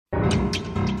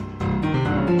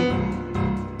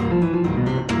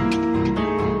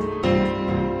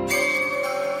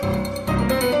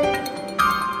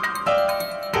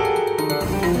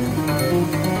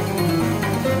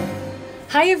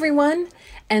Hi, everyone,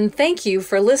 and thank you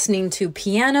for listening to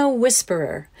Piano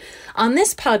Whisperer. On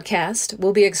this podcast,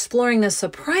 we'll be exploring the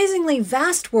surprisingly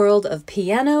vast world of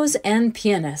pianos and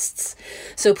pianists.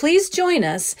 So please join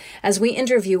us as we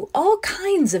interview all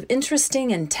kinds of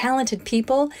interesting and talented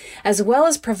people, as well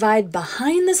as provide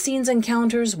behind-the-scenes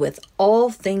encounters with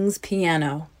all things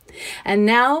piano. And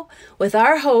now, with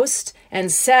our host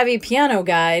and savvy piano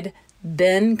guide,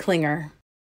 Ben Klinger.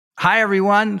 Hi,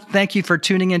 everyone. Thank you for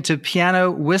tuning into Piano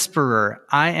Whisperer.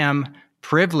 I am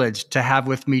privileged to have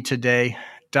with me today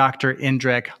Dr.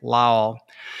 Indrek Lowell.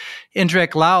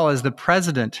 Indrek Lowell is the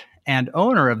president and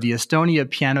owner of the Estonia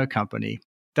Piano Company.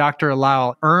 Dr.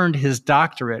 Lowell earned his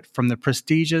doctorate from the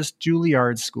prestigious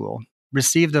Juilliard School,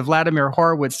 received the Vladimir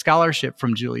Horowitz Scholarship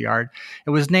from Juilliard,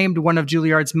 and was named one of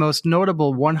Juilliard's most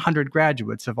notable 100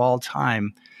 graduates of all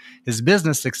time. His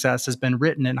business success has been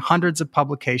written in hundreds of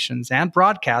publications and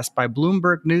broadcast by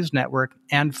Bloomberg News Network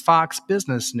and Fox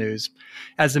Business News.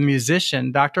 As a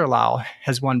musician, Dr. Lowell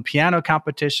has won piano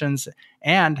competitions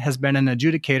and has been an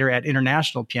adjudicator at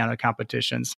international piano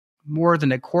competitions. More than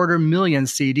 250,000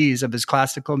 CDs of his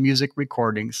classical music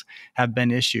recordings have been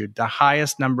issued, the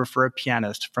highest number for a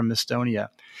pianist from Estonia.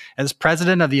 As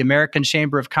president of the American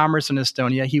Chamber of Commerce in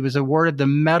Estonia, he was awarded the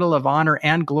Medal of Honor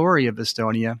and Glory of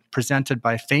Estonia, presented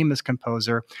by famous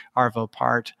composer Arvo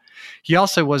Pärt. He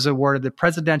also was awarded the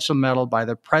Presidential Medal by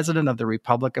the President of the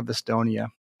Republic of Estonia.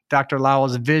 Dr.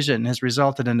 Lowell's vision has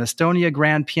resulted in Estonia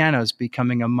grand pianos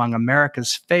becoming among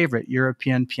America's favorite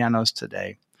European pianos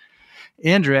today.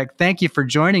 Indrek, thank you for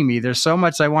joining me. There's so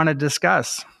much I want to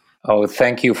discuss. Oh,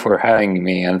 thank you for having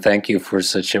me, and thank you for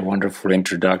such a wonderful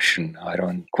introduction. I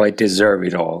don't quite deserve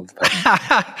it all, but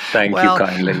thank you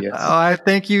kindly. Yes. Oh, I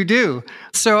think you do.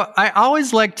 So I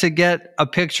always like to get a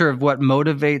picture of what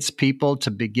motivates people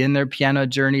to begin their piano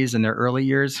journeys in their early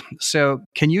years. So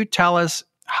can you tell us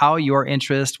how your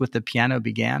interest with the piano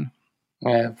began?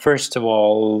 First of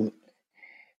all,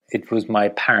 it was my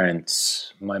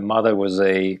parents. My mother was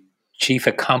a chief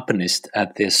accompanist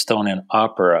at the Estonian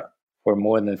Opera for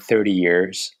more than 30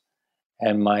 years.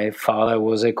 And my father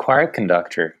was a choir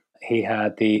conductor. He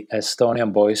had the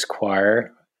Estonian Boys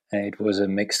Choir, and it was a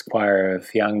mixed choir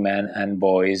of young men and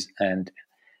boys, and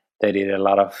they did a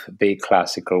lot of big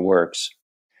classical works.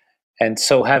 And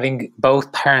so having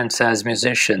both parents as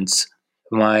musicians,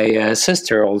 my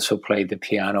sister also played the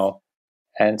piano.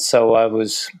 And so I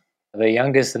was the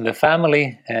youngest in the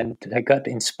family, and I got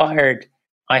inspired.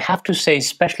 I have to say,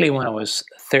 especially when I was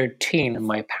 13,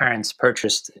 my parents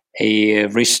purchased a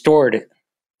restored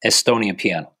Estonian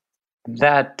piano.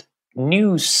 That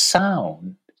new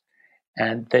sound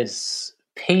and this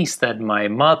piece that my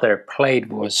mother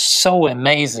played was so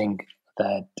amazing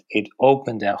that it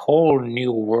opened a whole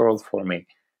new world for me.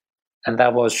 And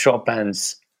that was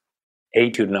Chopin's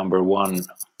Etude Number 1,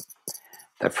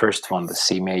 the first one, the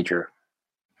C major.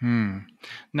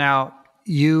 Now,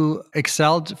 you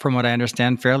excelled, from what I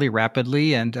understand, fairly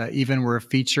rapidly, and even were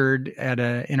featured at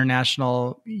an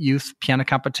international youth piano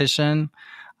competition.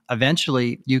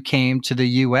 Eventually, you came to the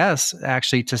U.S.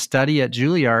 actually to study at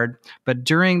Juilliard, but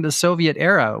during the Soviet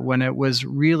era, when it was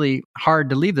really hard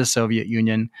to leave the Soviet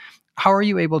Union, how are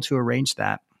you able to arrange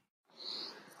that?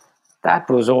 That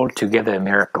was altogether a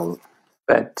miracle.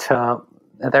 But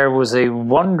there was a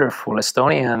wonderful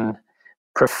Estonian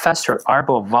professor,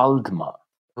 Arvo Valdma,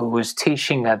 who was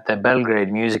teaching at the Belgrade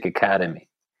Music Academy.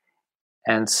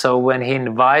 And so when he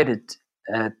invited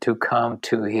to come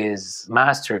to his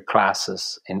master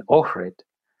classes in Ohrid,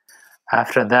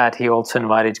 after that he also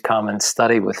invited to come and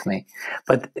study with me.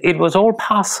 But it was all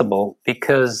possible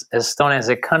because Estonia as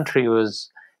a country was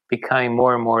becoming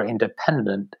more and more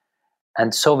independent,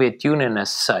 and Soviet Union as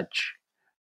such,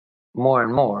 more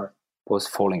and more, was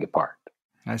falling apart.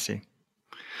 I see.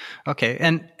 Okay,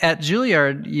 and at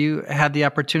Juilliard, you had the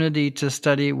opportunity to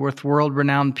study with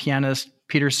world-renowned pianist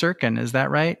Peter Serkin, is that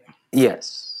right?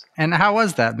 Yes. And how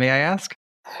was that, may I ask?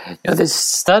 The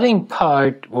studying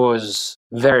part was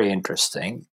very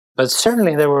interesting, but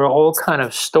certainly there were all kind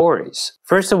of stories.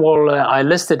 First of all, I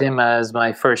listed him as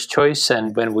my first choice,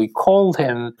 and when we called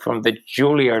him from the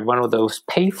Juilliard, one of those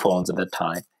payphones at the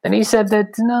time, and he said that,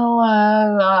 no,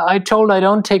 I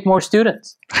don't take more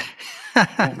students.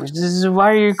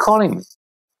 Why are you calling me?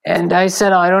 And I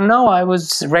said, I don't know. I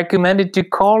was recommended to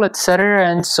call, etc.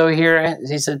 And so here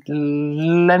he said,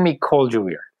 let me call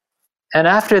Juilliard. And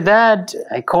after that,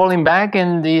 I called him back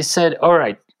and he said, all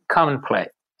right, come and play.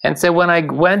 And so when I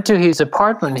went to his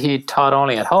apartment, he taught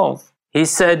only at home. He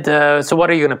said, so what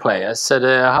are you going to play? I said,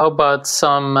 how about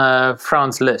some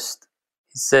Franz Liszt?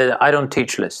 He said, I don't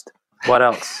teach Liszt. What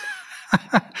else?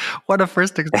 What a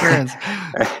first experience.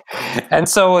 And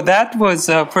so that was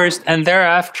first. And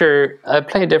thereafter, I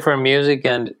played different music,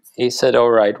 and he said,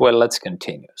 all right, well, let's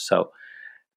continue. So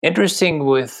interesting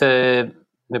with the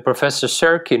Professor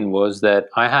Serkin was that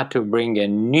I had to bring a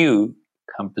new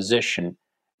composition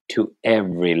to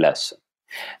every lesson.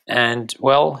 And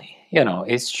well,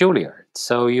 it's Juilliard.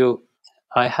 So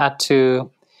I had to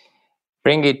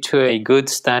bring it to a good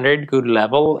standard, good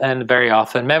level, and very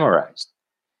often memorized.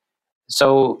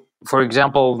 So, for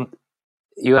example,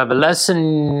 you have a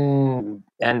lesson,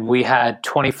 and we had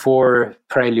 24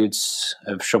 preludes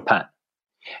of Chopin.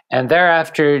 And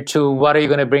thereafter, to what are you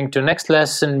going to bring to next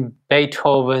lesson?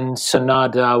 Beethoven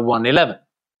Sonata 111.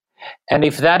 And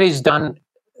if that is done,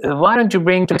 why don't you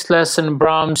bring to next lesson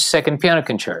Brahms' Second Piano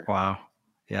Concerto? Wow.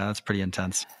 Yeah, that's pretty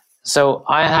intense. So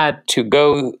I had to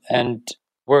go and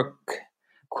work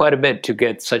quite a bit to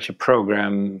get such a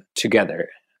program together.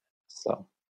 So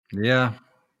yeah,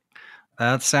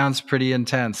 that sounds pretty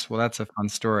intense. Well, that's a fun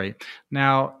story.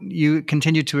 Now, you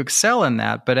continue to excel in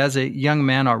that, but as a young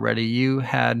man already, you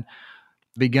had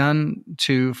begun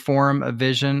to form a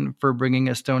vision for bringing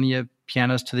Estonia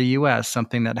pianos to the U.S.,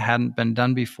 something that hadn't been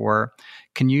done before.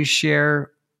 Can you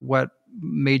share what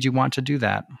made you want to do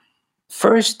that?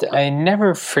 First, I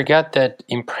never forgot that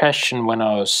impression when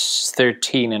I was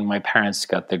 13 and my parents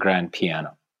got the grand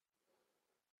piano.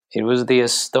 It was the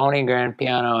Estonian grand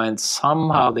piano, and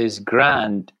somehow this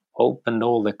grand opened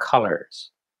all the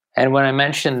colors. And when I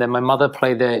mentioned that my mother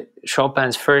played the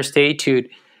Chopin's first etude,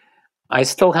 I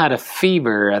still had a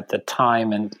fever at the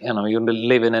time, and you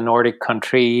live in a Nordic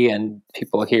country, and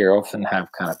people here often have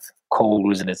kind of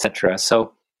colds and etc.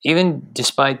 So even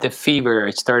despite the fever,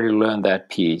 I started to learn that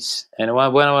piece. And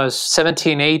when I was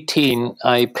 17, 18,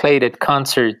 I played at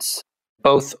concerts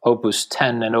both Opus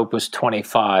 10 and Opus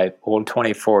 25, all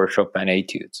 24 Chopin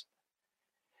etudes.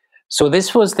 So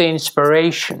this was the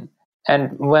inspiration.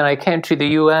 And when I came to the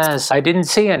US, I didn't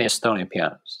see any Estonian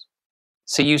pianos.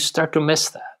 So you start to miss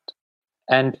that.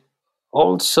 And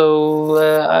also,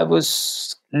 I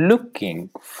was looking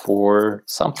for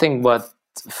something what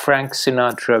Frank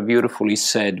Sinatra beautifully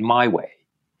said, my way.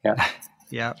 Yeah.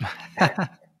 Yeah.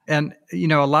 And,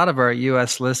 a lot of our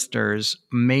U.S. listeners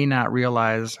may not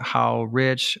realize how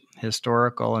rich,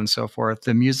 historical, and so forth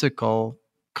the musical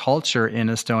culture in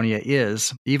Estonia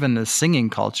is, even the singing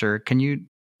culture. Can you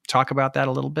talk about that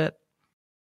a little bit?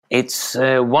 It's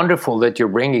wonderful that you're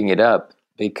bringing it up,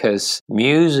 because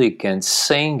music and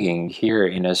singing here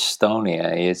in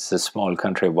Estonia, it's a small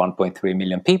country of 1.3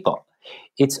 million people.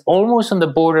 It's almost on the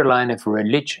borderline of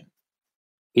religion.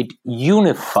 It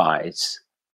unifies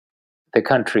the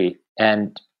country,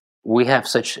 and we have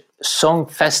such song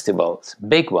festivals,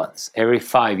 big ones, every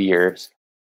 5 years,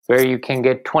 where you can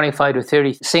get 25 to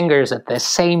 30 singers at the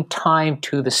same time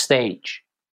to the stage.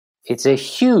 It's a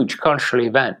huge cultural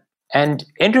event. And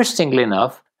interestingly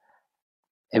enough,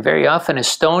 very often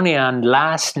Estonian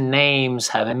last names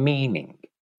have a meaning.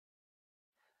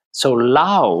 So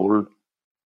Laul,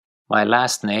 my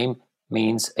last name,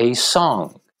 means a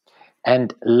song.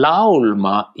 And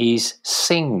laulma is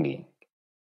singing.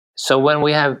 So when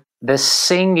we have the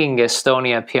singing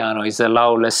Estonia piano, is the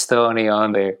Laul Estonia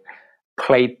on the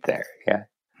plate there. Yeah.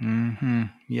 Mm-hmm.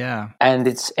 Yeah. And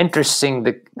it's interesting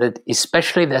that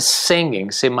especially the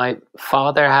singing. See, my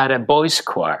father had a boys'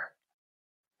 choir.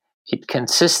 It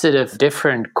consisted of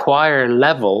different choir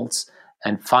levels,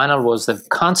 and final was the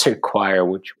concert choir,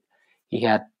 which he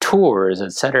had tours,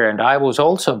 etc. And I was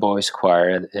also a boys'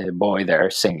 choir, a boy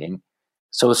there singing.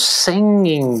 So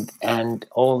singing and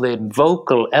all the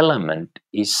vocal element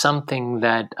is something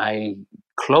that I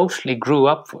closely grew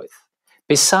up with.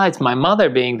 Besides my mother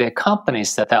being the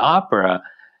accompanist at the opera,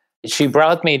 she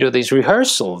brought me to these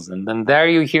rehearsals, and then there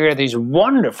you hear these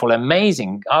wonderful,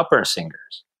 amazing opera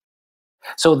singers.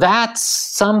 So that's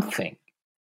something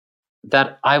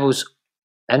that I was,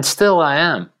 and still I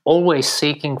am, always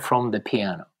seeking from the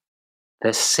piano,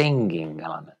 the singing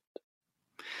element.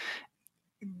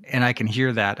 And I can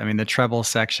hear that. I mean, the treble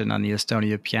section on the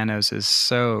Estonia pianos is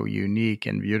so unique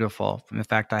and beautiful. In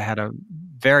fact, I had a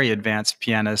very advanced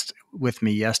pianist with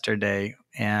me yesterday,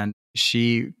 and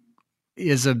she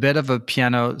is a bit of a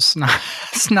piano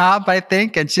snob, I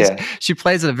think. And she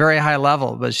plays at a very high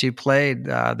level, but she played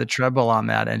the treble on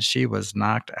that, and she was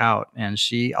knocked out. And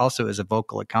she also is a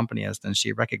vocal accompanist, and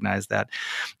she recognized that.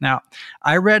 Now,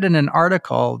 I read in an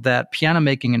article that piano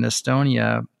making in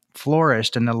Estonia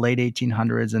flourished in the late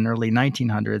 1800s and early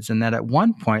 1900s, and that at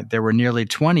one point there were nearly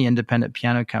 20 independent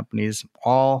piano companies,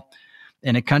 all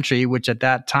in a country which at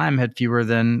that time had fewer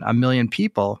than 1 million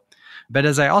people. But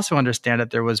as I also understand it,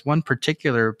 there was one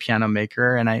particular piano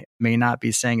maker, and I may not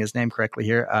be saying his name correctly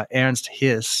here, Ernst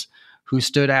Hiss, who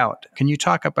stood out. Can you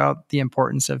talk about the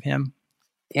importance of him?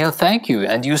 Yeah, thank you.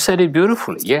 And you said it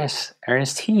beautifully. Yes,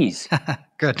 Ernst Hiss.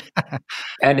 Good.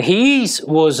 And Hiss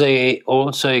was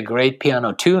also a great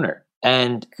piano tuner.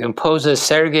 And composer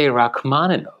Sergei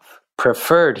Rachmaninoff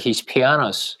preferred his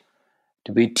pianos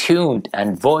to be tuned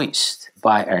and voiced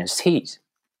by Ernst Hiss.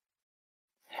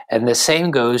 And the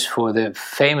same goes for the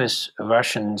famous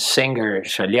Russian singer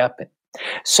Shaliapin.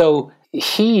 So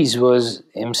Hiss was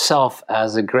himself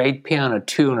as a great piano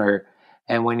tuner,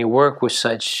 and when you work with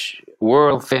such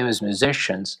world-famous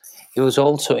musicians, he was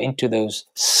also into those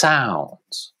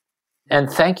sounds. And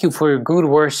thank you for your good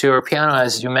words to your piano,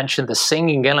 as you mentioned the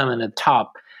singing element at the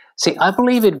top. See, I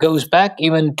believe it goes back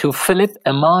even to Philipp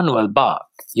Emanuel Bach,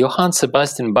 Johann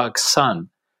Sebastian Bach's son,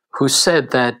 who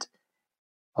said that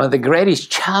one of the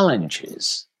greatest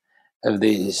challenges of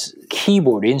this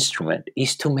keyboard instrument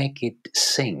is to make it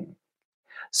sing,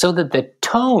 so that the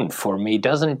tone for me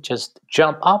doesn't just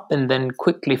jump up and then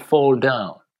quickly fall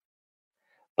down,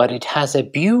 but it has a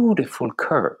beautiful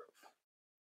curve,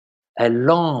 a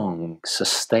long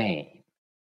sustain,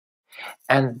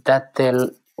 and that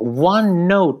the one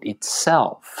note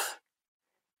itself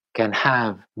can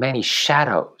have many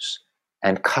shadows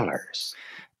and colors.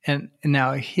 And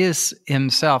now Hiss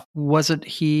himself, wasn't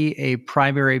he a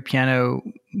primary piano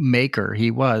maker? He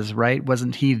was, right?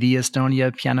 Wasn't he the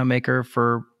Estonia piano maker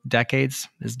for decades?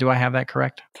 Do I have that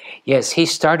correct? Yes, he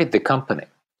started the company.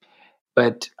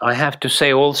 But I have to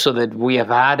say also that we have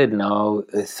added now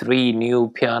 3 new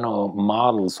piano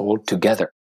models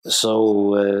altogether.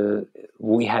 So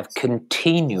we have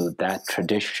continued that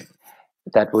tradition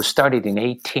that was started in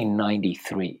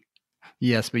 1893.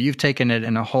 Yes, but you've taken it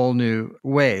in a whole new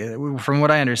way. From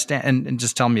what I understand, and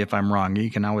just tell me if I'm wrong.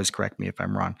 You can always correct me if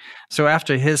I'm wrong. So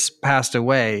after Hiss passed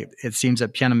away, it seems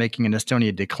that piano making in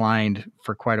Estonia declined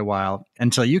for quite a while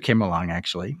until you came along,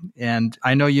 actually. And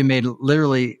I know you made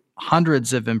literally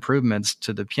hundreds of improvements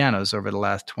to the pianos over the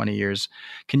last 20 years.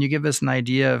 Can you give us an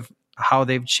idea of how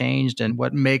they've changed and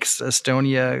what makes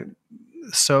Estonia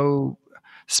so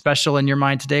special in your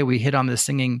mind today? We hit on the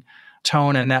singing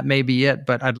tone, and that may be it,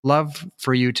 but I'd love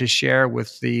for you to share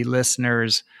with the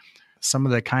listeners some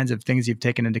of the kinds of things you've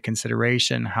taken into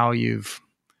consideration, how you've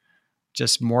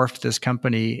just morphed this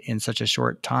company in such a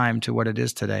short time to what it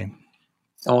is today.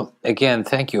 Oh, again,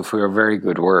 thank you for your very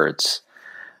good words.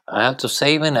 I have to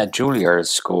say, even at Juilliard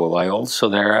School, I also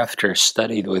thereafter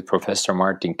studied with Professor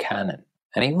Martin Cannon,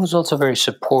 and he was also very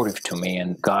supportive to me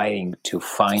and guiding to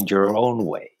find your own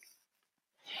way.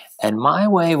 And my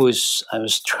way was, I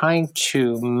was trying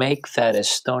to make that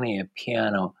Estonia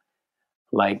piano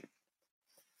like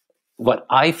what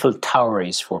Eiffel Tower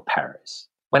is for Paris.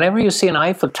 Whenever you see an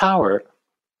Eiffel Tower,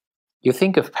 you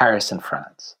think of Paris and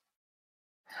France.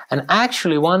 And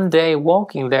actually, one day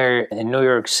walking there in New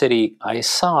York City, I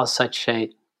saw such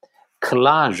a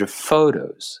collage of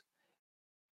photos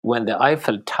when the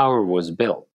Eiffel Tower was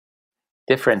built,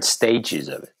 different stages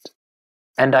of it.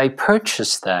 And I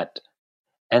purchased that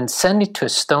and sent it to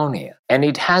Estonia. And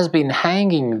it has been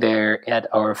hanging there at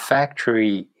our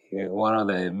factory, one of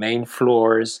the main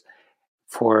floors,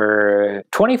 for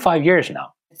 25 years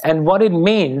now. And what it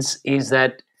means is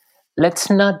that let's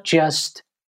not just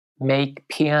make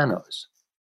pianos,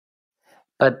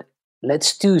 but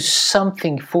let's do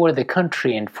something for the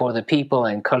country and for the people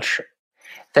and culture.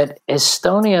 That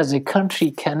Estonia as a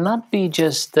country cannot be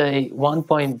just a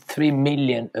 1.3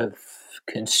 million of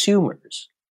consumers.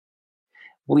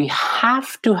 We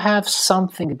have to have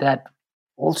something that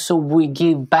also we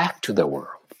give back to the world.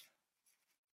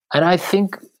 And I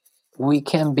think we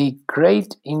can be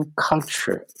great in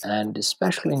culture and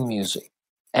especially in music.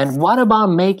 And what about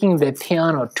making the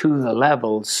piano to the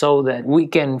level so that we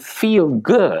can feel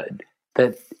good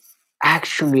that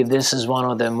actually this is one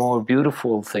of the more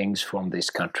beautiful things from this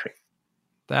country?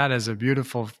 That is a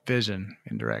beautiful vision,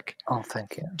 Indrek. Oh,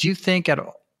 thank you. Do you think at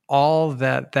all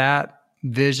that that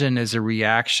vision is a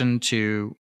reaction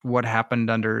to what happened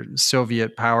under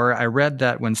Soviet power? I read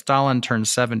that when Stalin turned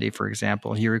 70, for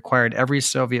example, he required every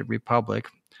Soviet republic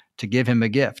to give him a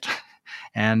gift.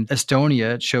 And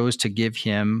Estonia chose to give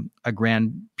him a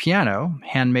grand piano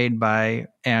handmade by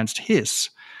Ernst Hiss.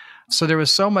 So there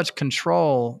was so much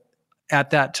control at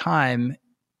that time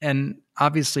and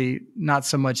obviously not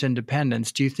so much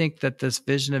independence. Do you think that this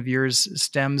vision of yours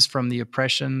stems from the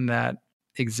oppression that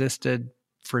existed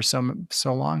for so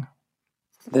long?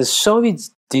 The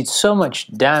Soviets did so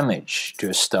much damage to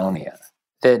Estonia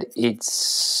that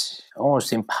it's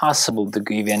almost impossible to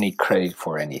give any credit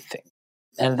for anything.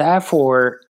 And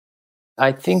therefore,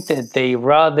 I think that they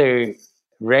rather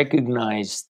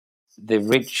recognized the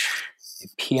rich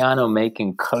piano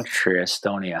making culture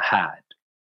Estonia had,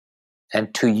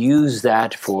 and to use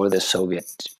that for the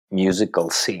Soviet musical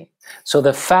scene. So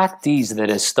the fact is that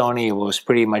Estonia was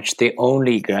pretty much the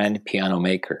only grand piano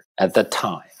maker at the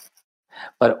time.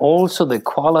 But also the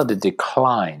quality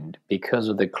declined because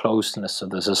of the closeness of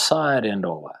the society and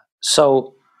all that.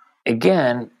 So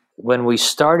again, when we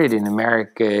started in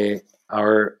America,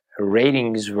 our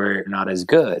ratings were not as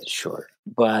good, sure.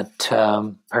 But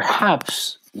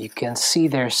perhaps you can see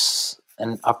there's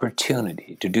an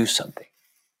opportunity to do something,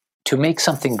 to make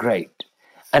something great.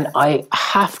 And I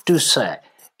have to say,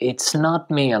 it's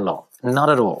not me alone, not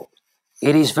at all.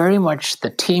 It is very much the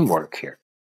teamwork here.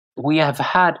 We have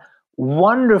had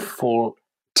wonderful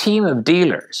team of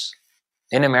dealers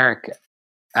in America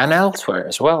and elsewhere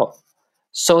as well,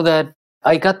 so that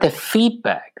I got the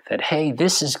feedback that, hey,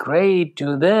 this is great,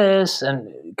 do this,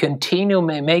 and continue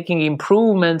making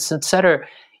improvements, etc.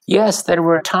 Yes, there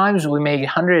were times we made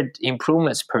 100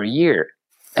 improvements per year.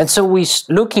 And so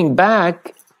looking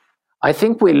back, I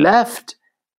think we left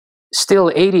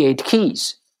still 88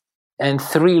 keys and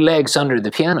 3 legs under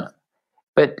the piano.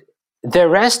 But the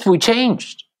rest we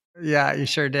changed. Yeah, you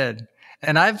sure did.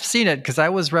 And I've seen it because I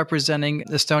was representing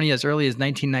Estonia as early as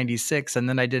 1996, and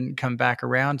then I didn't come back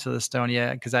around to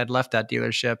Estonia because I'd left that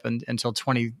dealership until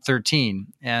 2013.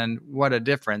 And what a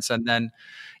difference. And then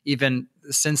even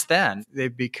since then,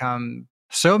 they've become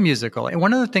so musical. And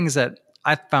one of the things that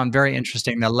I found very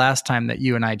interesting the last time that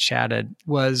you and I chatted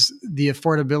was the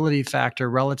affordability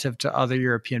factor relative to other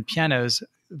European pianos,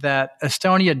 that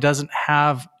Estonia doesn't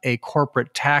have a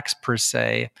corporate tax per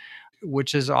se,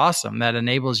 which is awesome. That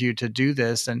enables you to do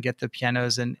this and get the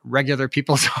pianos in regular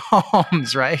people's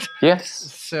homes, right? Yes.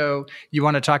 So you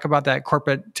want to talk about that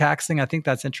corporate tax thing? I think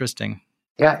that's interesting.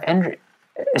 Yeah, and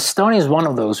Estonia is one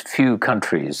of those few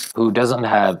countries who doesn't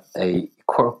have a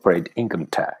corporate income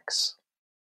tax.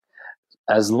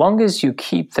 As long as you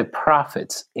keep the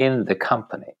profits in the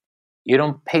company, you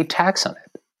don't pay tax on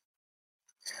it.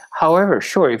 However,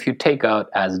 sure, if you take out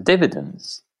as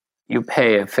dividends, you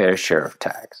pay a fair share of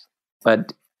tax.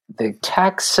 But the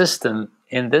tax system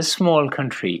in this small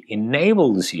country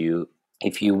enables you,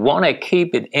 if you want to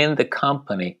keep it in the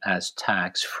company, as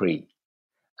tax-free.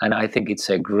 And I think it's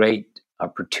a great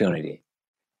opportunity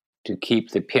to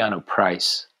keep the piano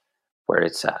price where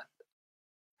it's at.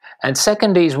 And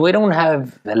second is, we don't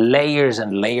have the layers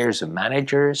and layers of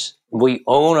managers. We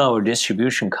own our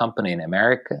distribution company in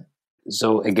America.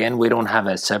 So again, we don't have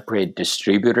a separate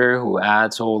distributor who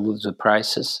adds all of the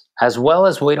prices, as well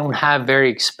as we don't have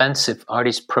very expensive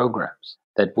artist programs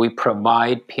that we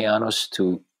provide pianos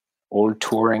to all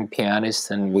touring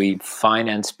pianists, and we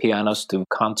finance pianos to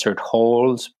concert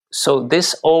halls. So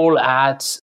this all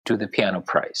adds to the piano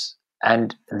price.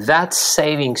 And that's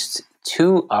savings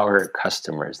to our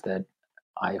customers that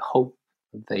I hope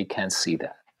they can see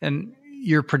that. And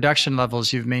your production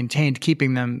levels, you've maintained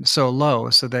keeping them so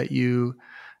low so that you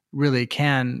really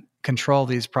can control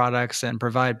these products and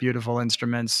provide beautiful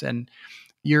instruments. And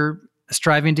you're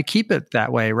striving to keep it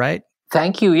that way, right?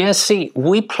 Thank you. Yes, see,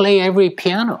 we play every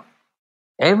piano.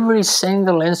 Every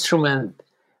single instrument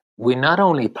we not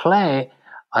only play,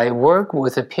 I work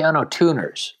with the piano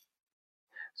tuners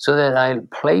so that I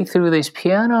play through this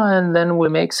piano, and then we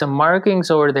make some markings,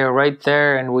 or they're right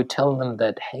there, and we tell them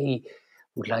that, hey,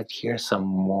 we'd like to hear some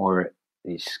more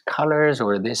these colors,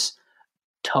 or this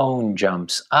tone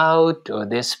jumps out, or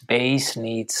this bass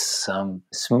needs some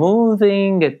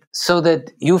smoothing, so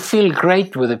that you feel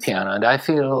great with the piano. And I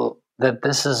feel that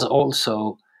this is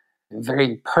also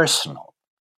very personal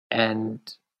and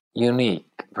unique,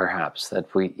 perhaps, that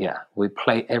we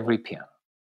play every piano.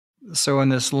 So in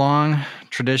this long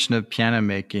tradition of piano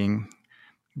making,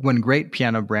 when great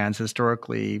piano brands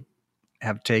historically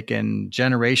have taken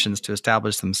generations to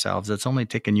establish themselves, it's only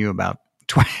taken you about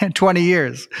 20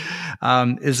 years.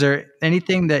 Is there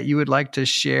anything that you would like to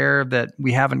share that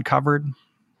we haven't covered?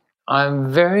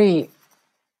 I'm very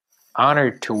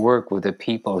honored to work with the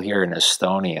people here in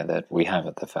Estonia that we have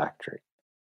at the factory.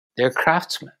 They're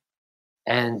craftsmen.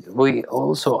 And we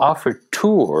also offer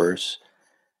tours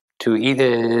to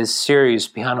either serious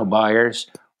piano buyers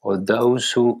or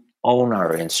those who own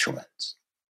our instruments,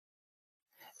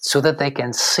 so that they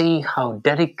can see how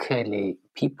dedicatedly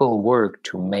people work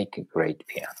to make a great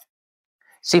piano.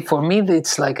 See, for me,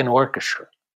 it's like an orchestra.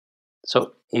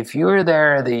 So if you're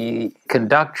there, the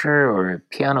conductor or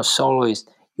piano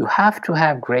soloist, you have to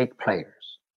have great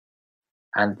players.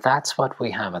 And that's what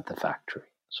we have at the factory.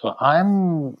 So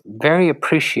I'm very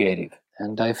appreciative,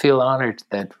 and I feel honored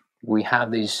that we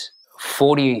have this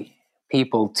 40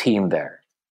 people team there.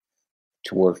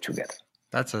 to work together.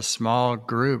 That's a small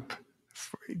group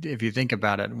if you think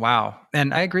about it. Wow.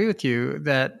 And I agree with you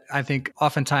that I think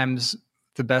oftentimes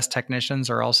the best technicians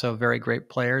are also very great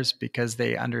players because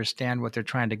they understand what they're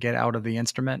trying to get out of the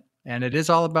instrument. And it is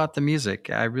all about the music.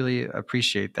 I really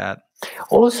appreciate that.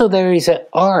 Also, there is an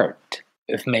art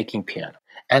of making piano,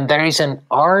 and there is an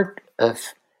art of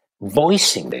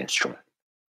voicing the instrument.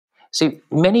 See,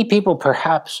 many people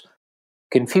perhaps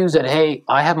confuse that, hey,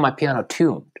 I have my piano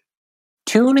tuned.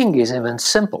 Tuning is even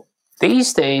simple.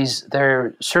 These days, there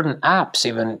are certain apps,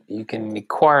 even you can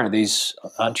acquire these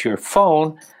onto your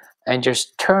phone and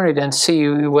just turn it and see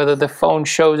whether the phone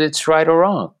shows it's right or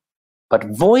wrong. But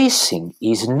voicing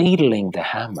is needling the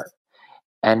hammer.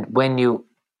 And when you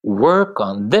work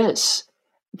on this,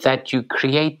 that you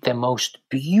create the most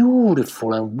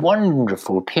beautiful and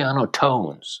wonderful piano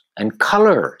tones and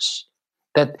colors,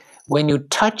 that when you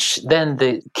touch then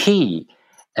the key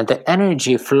and the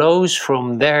energy flows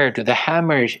from there to the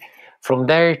hammer, from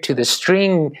there to the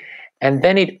string, and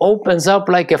then it opens up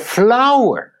like a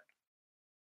flower.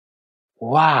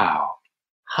 Wow,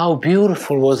 how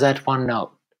beautiful was that one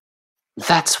note?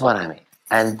 That's what I mean.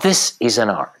 And this is an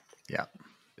art. Yeah,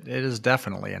 it is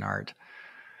definitely an art.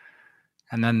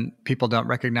 And then people don't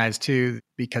recognize too,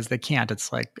 because they can't.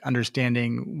 It's like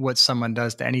understanding what someone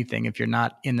does to anything if you're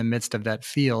not in the midst of that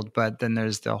field. But then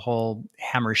there's the whole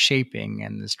hammer shaping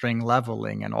and the string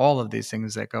leveling and all of these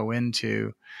things that go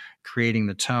into creating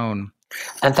the tone.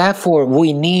 And therefore,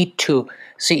 we need to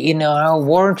see in our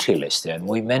warranty list, and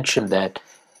we mentioned that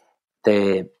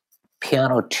the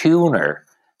piano tuner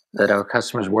that our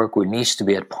customers work with needs to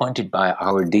be appointed by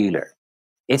our dealer.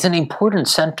 It's an important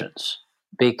sentence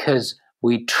because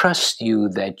we trust you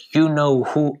that you know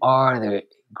who are the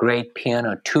great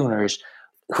piano tuners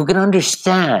who can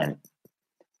understand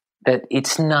that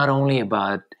it's not only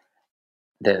about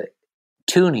the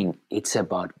tuning, it's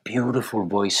about beautiful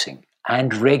voicing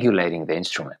and regulating the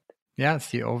instrument. Yeah, it's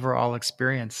the overall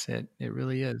experience. It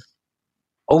really is.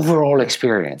 Overall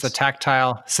experience. It's a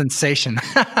tactile sensation,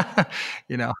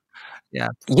 Yeah.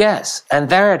 Yes, and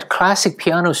there at Classic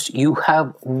Pianos, you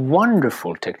have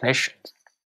wonderful technicians.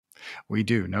 We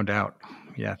do, no doubt.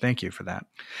 Yeah, thank you for that.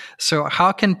 So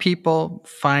how can people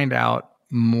find out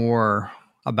more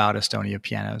about Estonia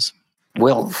Pianos?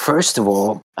 Well, first of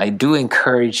all, I do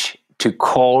encourage to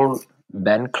call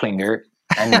Ben Klinger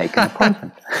and make an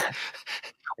appointment.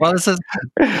 Well, this is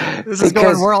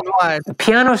going worldwide.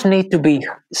 Pianos need to be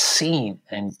seen,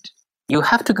 and you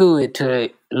have to go to a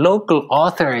local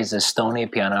authorized Estonia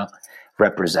piano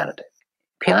representative.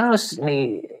 Pianos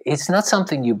it's not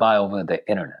something you buy over the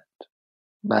internet,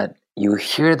 but you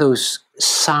hear those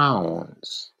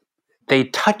sounds. They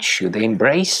touch you, they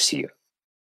embrace you.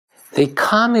 They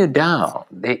calm you down.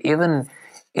 They even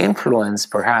influence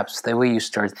perhaps the way you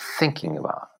start thinking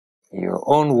about your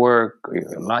own work, or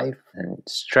your life and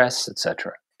stress,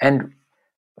 etc. And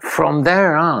from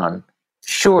there on,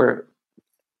 sure,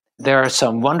 there are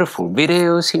some wonderful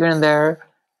videos here and there.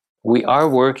 We are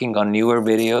working on newer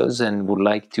videos and would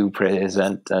like to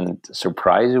present and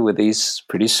surprise you with these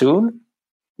pretty soon.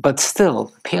 But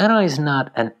still, piano is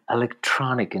not an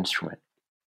electronic instrument.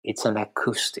 It's an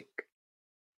acoustic.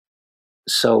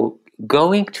 So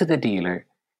going to the dealer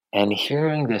and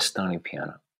hearing the Estonia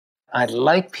piano, I'd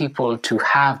like people to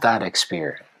have that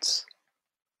experience.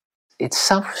 It's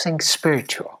something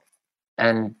spiritual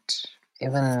and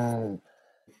even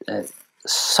a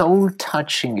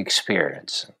soul-touching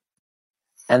experience.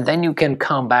 And then you can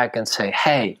come back and say,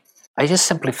 hey, I just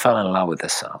simply fell in love with the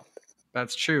sound.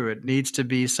 That's true. It needs to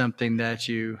be something that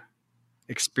you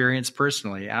experience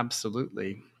personally.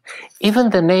 Absolutely.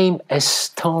 Even the name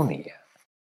Estonia.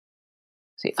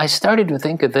 See, I started to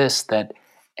think of this, that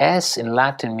Es in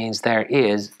Latin means there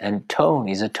is, and tone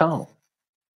is a tone.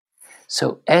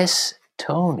 So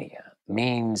Estonia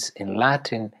means in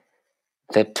Latin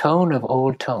the tone of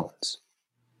all tones.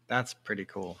 That's pretty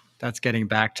cool. That's getting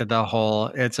back to the whole,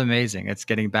 it's amazing. It's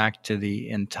getting back to the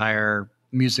entire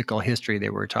musical history they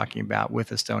were talking about with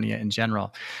Estonia in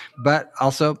general. But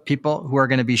also people who are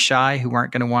going to be shy, who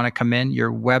aren't going to want to come in,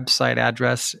 your website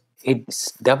address.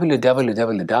 It's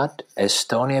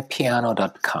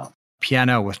www.estoniapiano.com.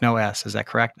 Piano with no S, is that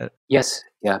correct? Yes,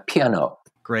 yeah, piano.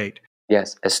 Great.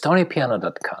 Yes,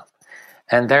 estoniapiano.com.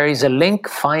 And there is a link,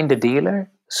 find a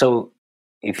dealer. So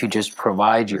if you just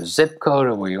provide your zip code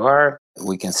or where you are,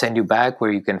 we can send you back where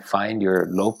you can find your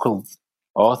local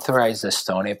authorized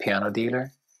Estonia piano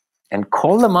dealer and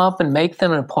call them up and make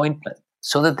them an appointment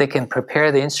so that they can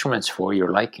prepare the instruments for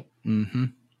your liking. Mm-hmm.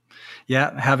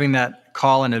 Yeah, having that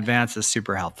call in advance is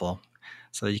super helpful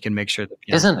so you can make sure that...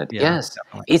 Isn't it? Yeah, yes.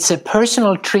 Definitely. It's a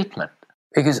personal treatment.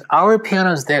 Because our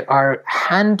pianos, they are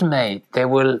handmade. They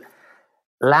will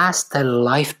last a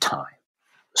lifetime.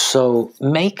 So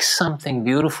make something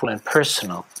beautiful and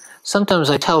personal. Sometimes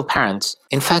I tell parents,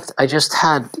 in fact, I just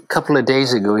had a couple of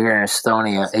days ago here in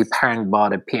Estonia, a parent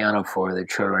bought a piano for their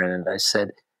children, and I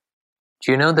said,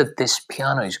 do you know that this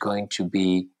piano is going to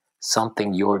be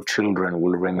something your children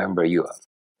will remember you of?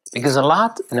 Because a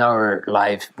lot in our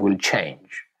life will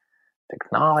change.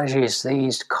 Technologies,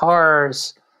 these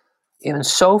cars, even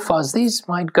sofas, these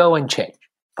might go and change.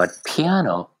 But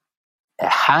piano, a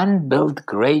hand-built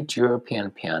great European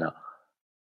piano,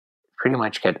 pretty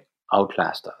much can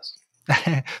outlast us.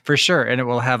 For sure. And it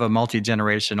will have a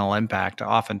multi-generational impact,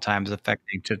 oftentimes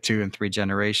affecting to 2 and 3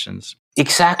 generations.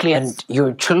 Exactly. And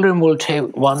your children will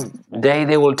take, one day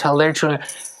they will tell their children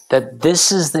that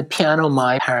this is the piano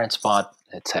my parents bought,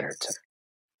 etc., etc.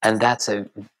 And that's a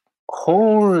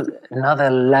whole another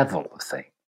level of thing.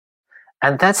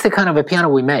 And that's the kind of a piano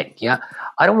we make. Yeah.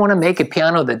 I don't want to make a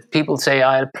piano that people say,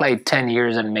 I'll play 10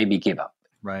 years and maybe give up.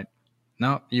 Right.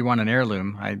 No, you want an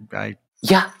heirloom.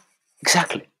 Yeah,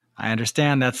 exactly. I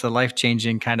understand that's the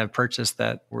life-changing kind of purchase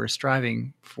that we're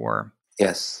striving for.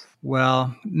 Yes.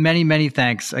 Well, many, many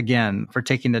thanks again for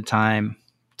taking the time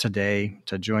today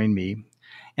to join me.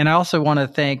 And I also want to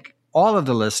thank all of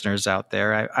the listeners out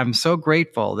there. I'm so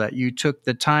grateful that you took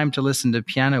the time to listen to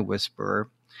Piano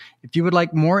Whisperer. If you would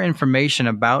like more information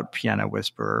about Piano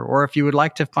Whisperer, or if you would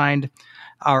like to find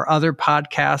our other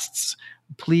podcasts,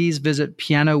 please visit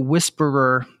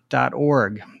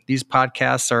pianowhisperer.org. These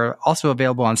podcasts are also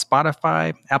available on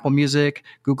Spotify, Apple Music,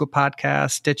 Google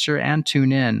Podcasts, Stitcher, and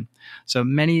TuneIn. So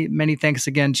many, many thanks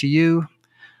again to you,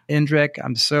 Indrek.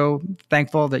 I'm so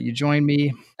thankful that you joined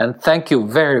me. And thank you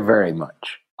very, very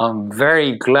much. I'm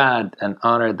very glad and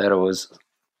honored that I was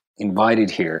invited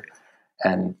here.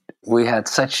 And we had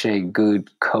such a good,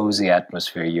 cozy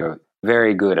atmosphere. You're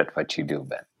very good at what you do,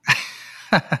 Ben.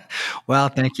 Well,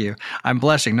 thank you. I'm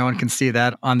blushing. No one can see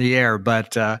that on the air,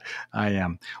 but I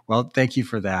am. Well, thank you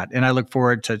for that. And I look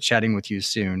forward to chatting with you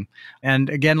soon. And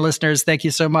again, listeners, thank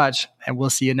you so much. And we'll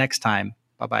see you next time.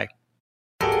 Bye-bye.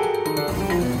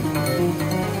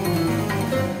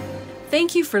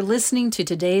 Thank you for listening to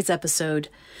today's episode.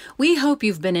 We hope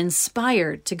you've been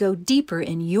inspired to go deeper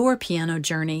in your piano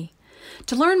journey.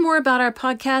 To learn more about our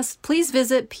podcast, please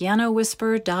visit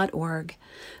pianowhisperer.org.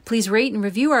 Please rate and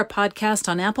review our podcast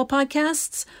on Apple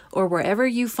Podcasts or wherever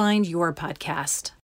you find your podcast.